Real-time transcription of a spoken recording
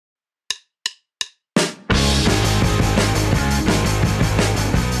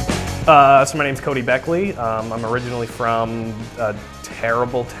So my name's Kodie Beckley. I'm originally from a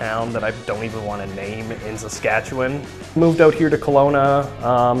terrible town that I don't even want to name in Saskatchewan. Moved out here to Kelowna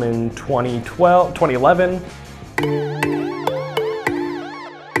in 2011.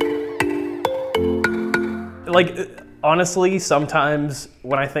 Honestly, sometimes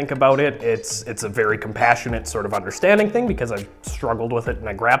when I think about it, it's a very compassionate sort of understanding thing because I've struggled with it and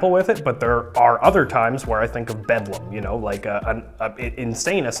I grapple with it, but there are other times where I think of bedlam, you know, like an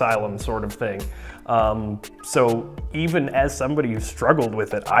insane asylum sort of thing. So even as somebody who struggled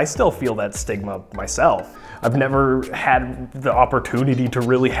with it, I still feel that stigma myself. I've never had the opportunity to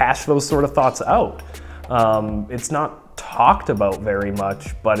really hash those sort of thoughts out. It's not talked about very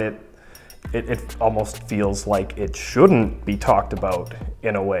much, but it almost feels like it shouldn't be talked about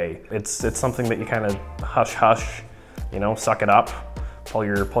in a way. It's something that you kind of hush, you know, suck it up, pull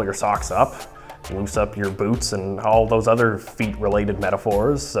your socks up, loose up your boots and all those other feet-related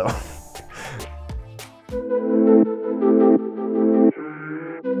metaphors, so.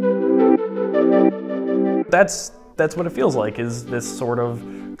 That's what it feels like, is this sort of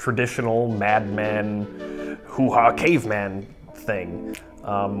traditional madman, hoo-ha caveman thing.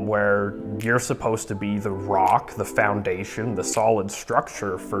 Where you're supposed to be the rock, the foundation, the solid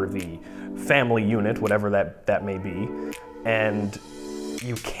structure for the family unit, whatever that may be, and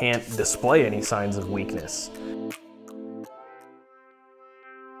you can't display any signs of weakness.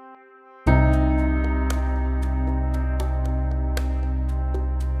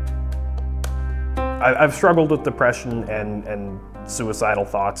 I've struggled with depression and suicidal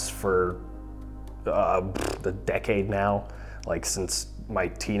thoughts for a decade now, like since my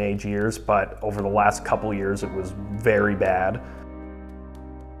teenage years, but over the last couple years it was very bad.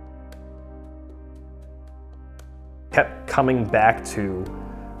 Kept coming back to,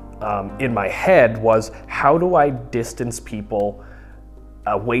 in my head, was how do I distance people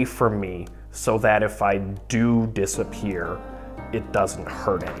away from me so that if I do disappear, it doesn't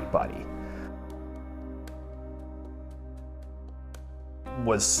hurt anybody.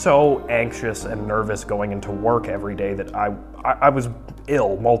 Was so anxious and nervous going into work every day that I was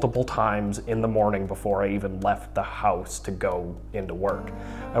ill multiple times in the morning before I even left the house to go into work.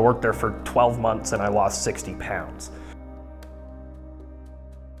 I worked there for 12 months and I lost 60 pounds.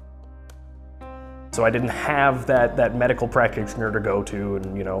 So I didn't have that medical practitioner to go to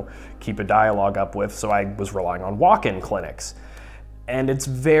and, you know, keep a dialogue up with, so I was relying on walk-in clinics. And it's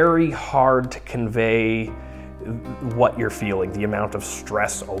very hard to convey what you're feeling, the amount of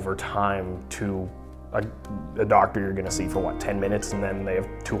stress over time to a doctor you're gonna see for what, 10 minutes, and then they have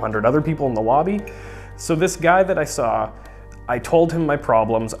 200 other people in the lobby. So this guy that I saw, I told him my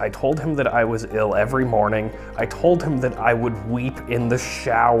problems, I told him that I was ill every morning, I told him that I would weep in the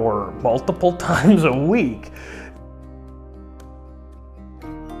shower multiple times a week.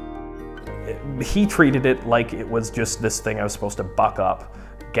 He treated it like it was just this thing I was supposed to buck up,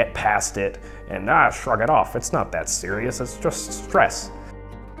 get past it, and shrug it off. It's not that serious, it's just stress.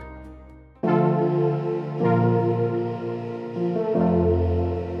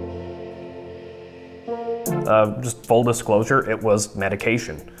 Just full disclosure, it was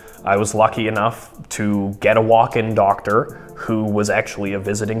medication. I was lucky enough to get a walk-in doctor who was actually a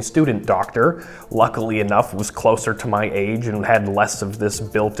visiting student doctor. Luckily enough, was closer to my age and had less of this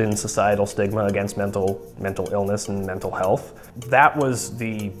built-in societal stigma against mental illness and mental health. That was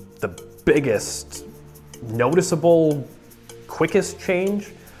the biggest, noticeable, quickest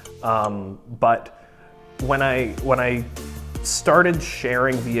change. But when I started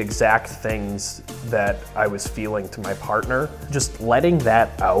sharing the exact things that I was feeling to my partner, just letting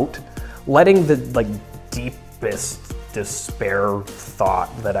that out, letting the deepest despair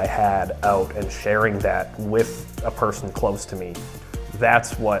thought that I had out and sharing that with a person close to me,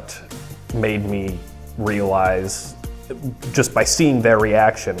 that's what made me realize, just by seeing their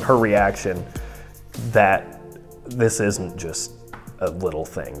reaction, her reaction, that this isn't just a little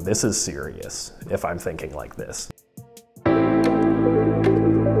thing. This is serious if I'm thinking like this.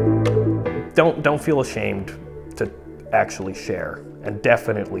 Don't feel ashamed to actually share, and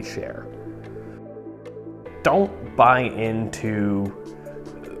definitely share. Don't buy into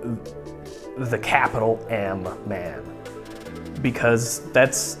the capital M man, because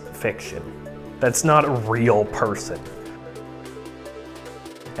that's fiction. That's not a real person.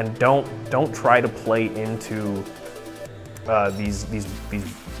 And don't try to play into these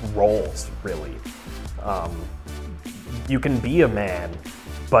roles, really. You can be a man,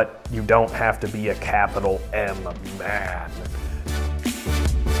 but you don't have to be a capital M man.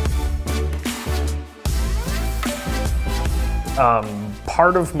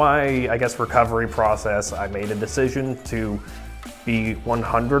 Part of my, I guess, recovery process, I made a decision to be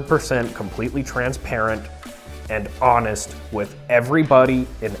 100% completely transparent and honest with everybody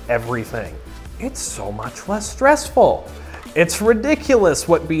and everything. It's so much less stressful. It's ridiculous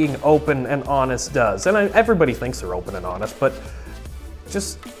what being open and honest does. And everybody thinks they're open and honest, but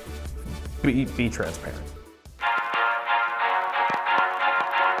just be transparent.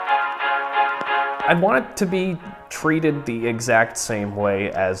 I want it to be treated the exact same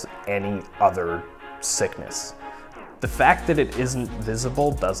way as any other sickness. The fact that it isn't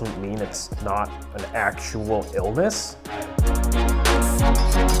visible doesn't mean it's not an actual illness.